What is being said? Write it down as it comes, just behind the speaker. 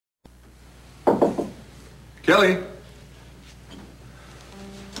Kelly.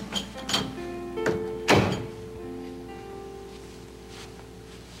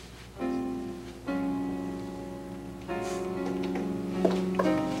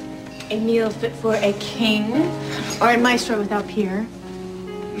 A meal fit for a king, or a maestro without peer.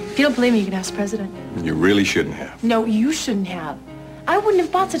 If you don't believe me, you can ask the president. You really shouldn't have. No, you shouldn't have. I wouldn't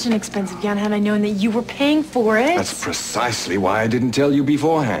have bought such an expensive gown had I known that you were paying for it. That's precisely why I didn't tell you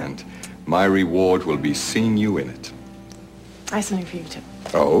beforehand. My reward will be seeing you in it. I have something for you, too.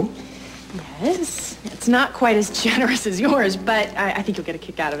 Oh? Yes. It's not quite as generous as yours, but I think you'll get a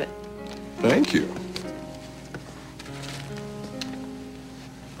kick out of it. Thank you.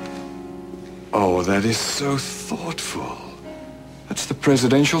 Oh, that is so thoughtful. That's the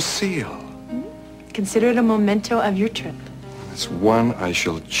presidential seal. Mm-hmm. Consider it a memento of your trip. It's one I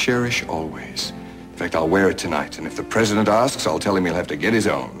shall cherish always. In fact, I'll wear it tonight, and if the president asks, I'll tell him he'll have to get his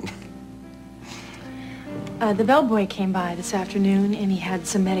own. The bellboy came by this afternoon, and he had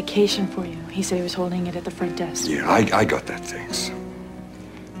some medication for you. He said he was holding it at the front desk. Yeah, I got that, thanks.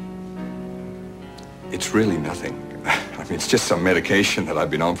 It's really nothing. I mean, it's just some medication that I've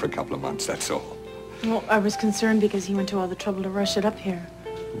been on for a couple of months, that's all. Well, I was concerned because he went to all the trouble to rush it up here.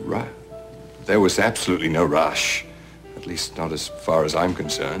 Right. There was absolutely no rush. At least not as far as I'm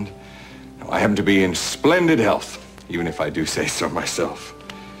concerned. I happen to be in splendid health, even if I do say so myself.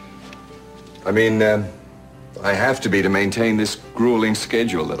 I mean, I have to be to maintain this grueling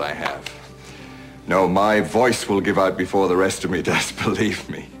schedule that I have. No, my voice will give out before the rest of me does, believe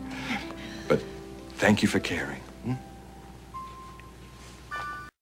me. But thank you for caring.